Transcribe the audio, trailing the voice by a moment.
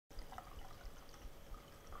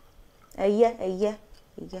yeah,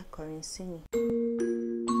 currency.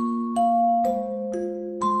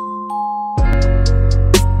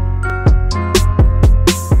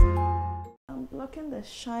 I'm blocking the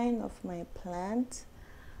shine of my plant.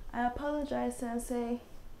 I apologize, Sensei.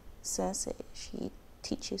 Sensei, she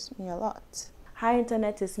teaches me a lot. Hi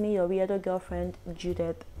Internet, it's me, your weirdo girlfriend,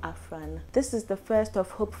 Judith Affran. This is the first of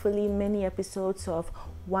hopefully many episodes of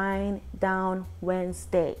Wind Down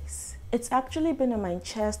Wednesdays. It's actually been on my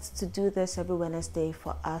chest to do this every Wednesday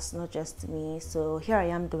for us, not just me. So here I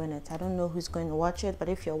am doing it. I don't know who's going to watch it, but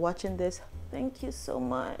if you're watching this, thank you so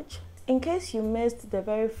much. In case you missed the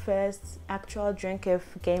very first actual drink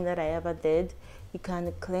if game that I ever did, you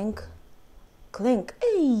can clink.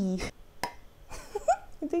 Hey!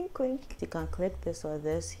 It didn't clink. You can click this or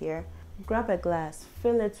this here. Grab a glass,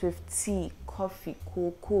 fill it with tea, coffee,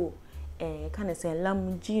 cocoa, kind of say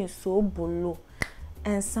lamuji so bolo,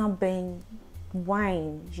 and some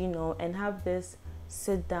wine, you know, and have this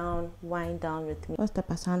sit down, wind down with me. What's the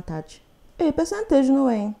percentage? Hey, percentage no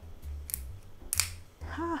way.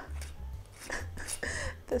 Ha!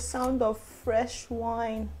 The sound of fresh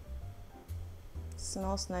wine.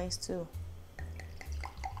 Smells nice too.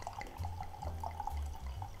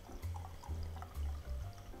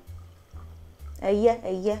 Yeah,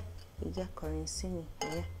 currency.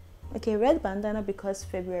 Yeah. Okay, red bandana because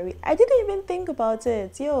February. I didn't even think about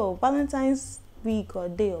it. Yo, Valentine's week or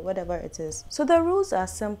day or whatever it is. So the rules are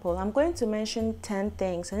simple. I'm going to mention 10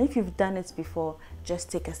 things, and if you've done it before, just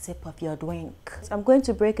take a sip of your drink. I'm going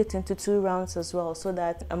to break it into 2 rounds as well, so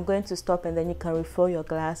that I'm going to stop and then you can refill your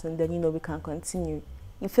glass, and then, you know, we can continue.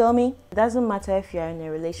 You feel me? It doesn't matter if you're in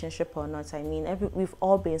a relationship or not. I mean, we've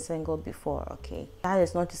all been single before, okay? That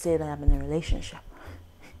is not to say that I'm in a relationship.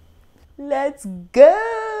 Let's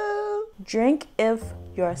go! Drink if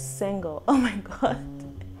you're single. Oh my God.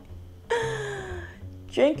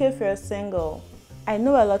 Drink if you're single. I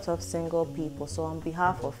know a lot of single people, so on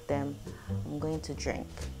behalf of them, I'm going to drink.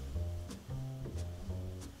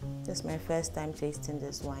 This is my first time tasting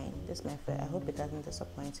this wine. This is my first. I hope it doesn't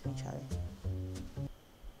disappoint me, Charlie.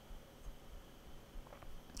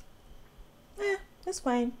 It's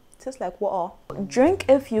fine. Tastes like water. Drink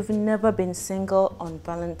if you've never been single on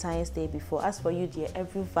Valentine's Day before. As for you, dear,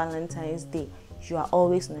 every Valentine's Day, you are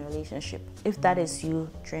always in a relationship. If that is you,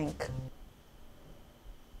 drink.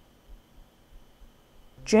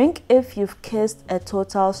 Drink if you've kissed a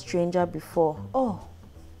total stranger before. Oh.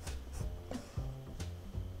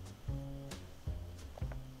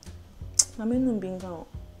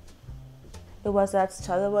 It was at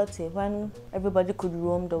Charlotte when everybody could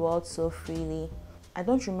roam the world so freely. I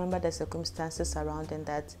don't remember the circumstances surrounding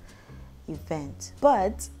that event,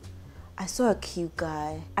 but I saw a cute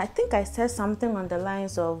guy. I think I said something on the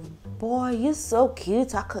lines of, "Boy, you're so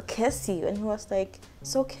cute, I could kiss you." And he was like,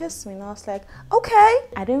 "So kiss me." And I was like, "Okay."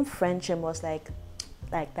 I didn't French him, was like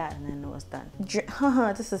that, and then it was done.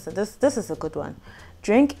 This is a good one.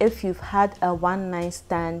 Drink if you've had a one-night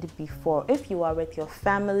stand before. If you are with your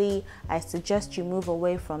family, I suggest you move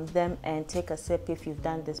away from them and take a sip if you've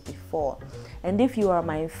done this before. And if you are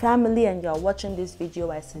my family and you're watching this video,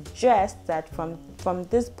 I suggest that from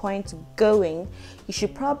this point going, you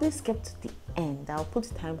should probably skip to the end. I'll put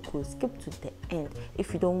time code, skip to the end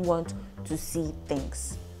if you don't want to see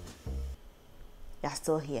things. You're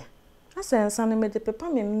still here. I said something made the paper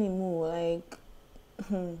like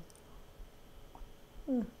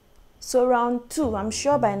So round 2, I'm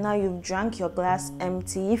sure by now you've drank your glass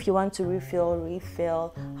empty. If you want to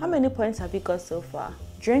refill. How many points have you got so far?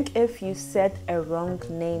 Drink if you said a wrong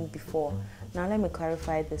name before. Now let me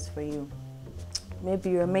clarify this for you. Maybe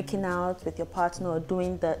you're making out with your partner or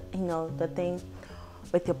doing the thing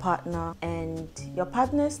with your partner, and your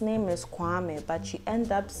partner's name is Kwame, but you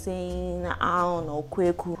end up saying, I don't know,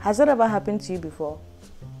 Kweku. Has that ever happened to you before?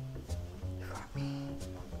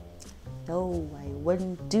 No, I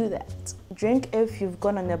wouldn't do that. Drink if you've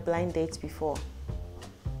gone on a blind date before.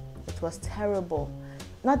 It was terrible.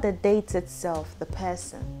 Not the date itself, the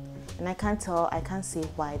person. And I can't say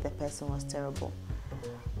why the person was terrible.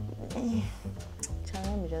 Let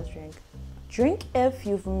me just drink. Drink if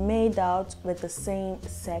you've made out with the same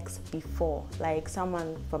sex before. Like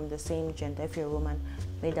someone from the same gender. If you're a woman,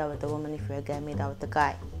 made out with a woman. If you're a guy, made out with a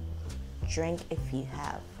guy. Drink if you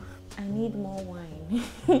have. I need more wine.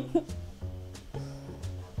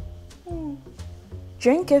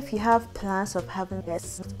 Drink if you have plans of having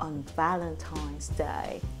sex on Valentine's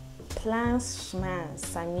Day. Plans,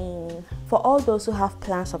 schmans. I mean, for all those who have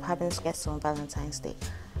plans of having sex on Valentine's Day,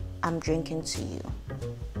 I'm drinking to you.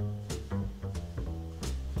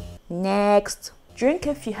 Next, drink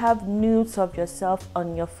if you have nudes of yourself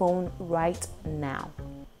on your phone right now.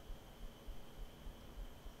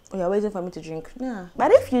 or you're waiting for me to drink. Nah.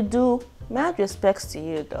 But if you do, mad respects to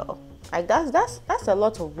you though. Like that's a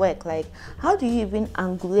lot of work. Like, how do you even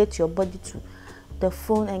angulate your body to the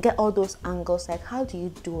phone and get all those angles? Like, how do you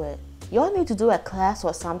do it? You all need to do a class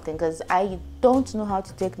or something, because I don't know how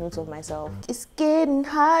to take notes of myself. It's getting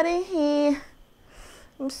hot in here.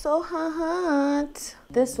 I'm so hot.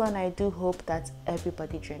 This one, I do hope that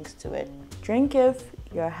everybody drinks to it. Drink if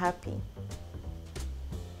you're happy.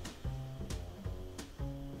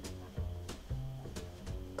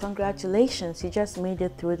 Congratulations, you just made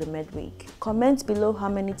it through the midweek. Comment below how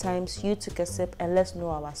many times you took a sip and let's know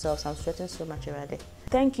ourselves. I'm sweating so much already.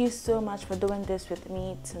 Thank you so much for doing this with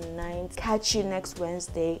me tonight. Catch you next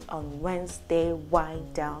Wednesday on Wednesday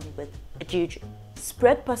Wind Down with Juju.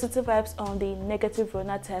 Spread positive vibes on the negative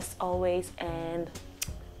Rona test always, and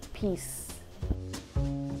peace.